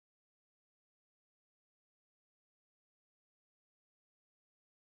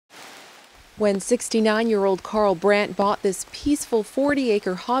When 69-year-old Karl Brandt bought this peaceful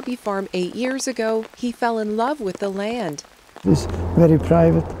 40-acre hobby farm 8 years ago, he fell in love with the land. It's very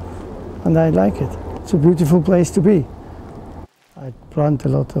private and I like it. It's a beautiful place to be. I plant a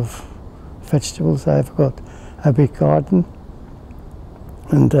lot of vegetables. I've got a big garden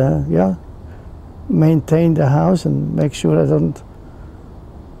and maintain the house and make sure I don't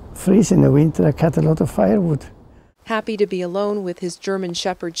freeze in the winter. I cut a lot of firewood. Happy to be alone with his German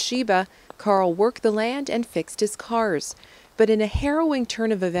Shepherd Sheba, Karl worked the land and fixed his cars. But in a harrowing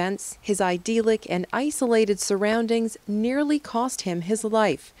turn of events, his idyllic and isolated surroundings nearly cost him his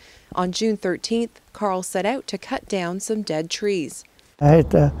life. On June 13th, Karl set out to cut down some dead trees. I had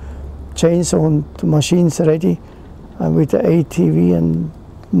the chainsaw and the machines ready with the ATV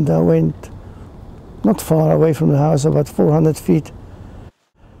and I went not far away from the house, about 400 feet.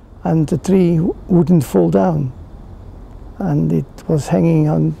 And the tree wouldn't fall down. And it was hanging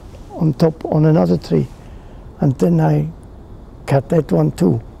on top on another tree. And then I cut that one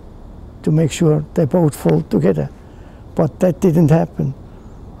too, to make sure they both fall together. But that didn't happen.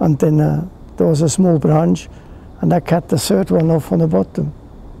 And then there was a small branch, and I cut the third one off on the bottom.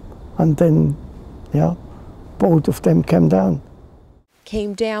 And then, both of them came down.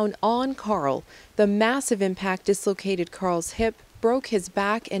 Came down on Karl. The massive impact dislocated Karl's hip, broke his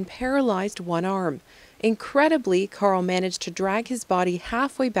back, and paralyzed one arm. Incredibly, Karl managed to drag his body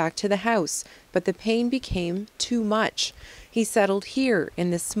halfway back to the house, but the pain became too much. He settled here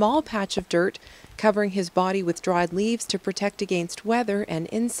in this small patch of dirt, covering his body with dried leaves to protect against weather and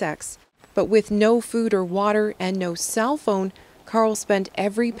insects. But with no food or water and no cell phone, Karl spent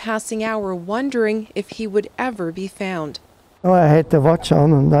every passing hour wondering if he would ever be found. Oh, I had the watch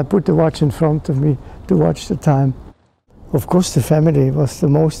on and I put the watch in front of me to watch the time. Of course, the family was the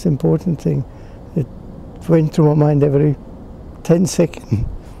most important thing. It went through my mind every 10 seconds.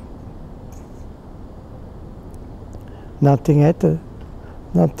 Nothing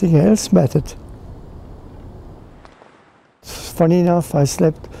else mattered. Funny enough, I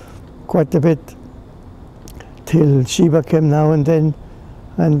slept quite a bit till Sheba came now and then,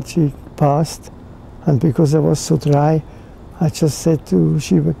 and she passed. And because I was so dry, I just said to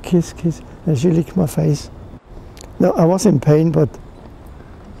Sheba, kiss, kiss, and she licked my face. No, I was in pain, but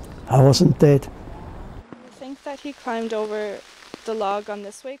I wasn't dead. You think that he climbed over the log on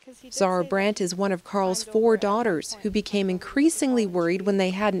this way? Zara Brandt is one of Karl's 4 daughters who became increasingly worried when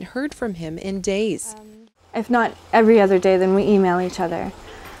they hadn't heard from him in days. If not every other day, then we email each other.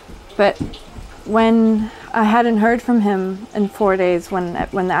 But when I hadn't heard from him in 4 days when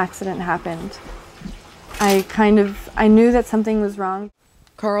the accident happened, I knew that something was wrong.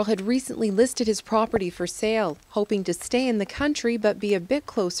 Karl had recently listed his property for sale, hoping to stay in the country but be a bit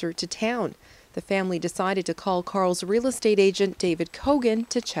closer to town. The family decided to call Karl's real estate agent, David Cogan,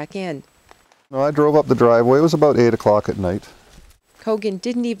 to check in. I drove up the driveway. It was about 8 o'clock at night. Cogan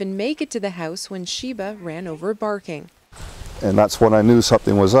didn't even make it to the house when Sheba ran over barking. And that's when I knew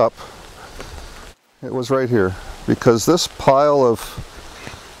something was up. It was right here, because this pile of...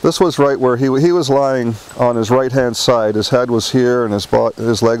 This was right where he was lying on his right-hand side. His head was here and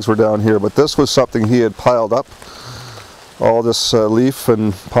his legs were down here. But this was something he had piled up, all this leaf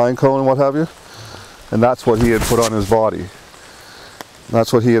and pine cone and what have you. And that's what he had put on his body. And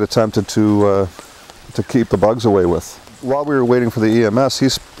that's what he had attempted to keep the bugs away with. While we were waiting for the EMS,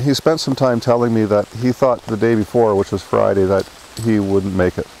 he spent some time telling me that he thought the day before, which was Friday, that he wouldn't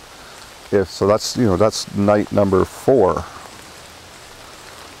make it. So that's, that's night number 4.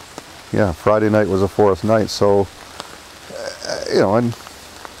 Yeah, Friday night was the 4th night, so, and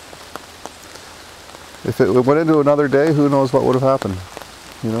if it went into another day, who knows what would have happened.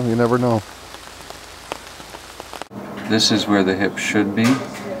 You never know. This is where the hip should be,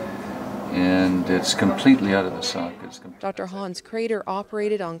 and it's completely out of the socket. Dr. Hans Krater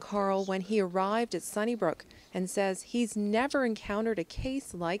operated on Karl when he arrived at Sunnybrook and says he's never encountered a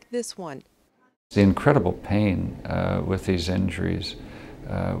case like this one. The incredible pain with these injuries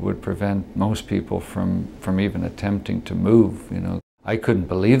would prevent most people from even attempting to move. I couldn't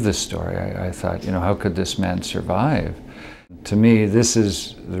believe this story. I thought, how could this man survive? To me, this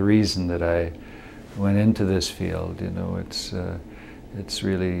is the reason that I went into this field. It's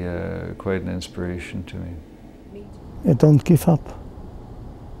really quite an inspiration to me. Don't give up.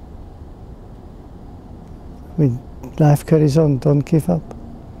 Life carries on. Don't give up.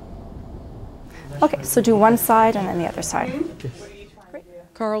 Okay, so do one side and then the other side.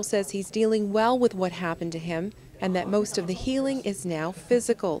 Karl says he's dealing well with what happened to him and that most of the healing is now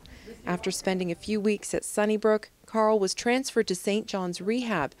physical. After spending a few weeks at Sunnybrook, Karl was transferred to St. John's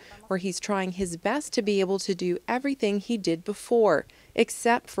Rehab, where he's trying his best to be able to do everything he did before,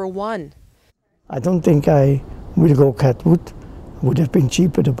 except for one. I don't think I will go cut wood. Would have been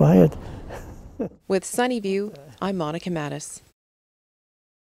cheaper to buy it. With Sunnyview, I'm Monica Mattis.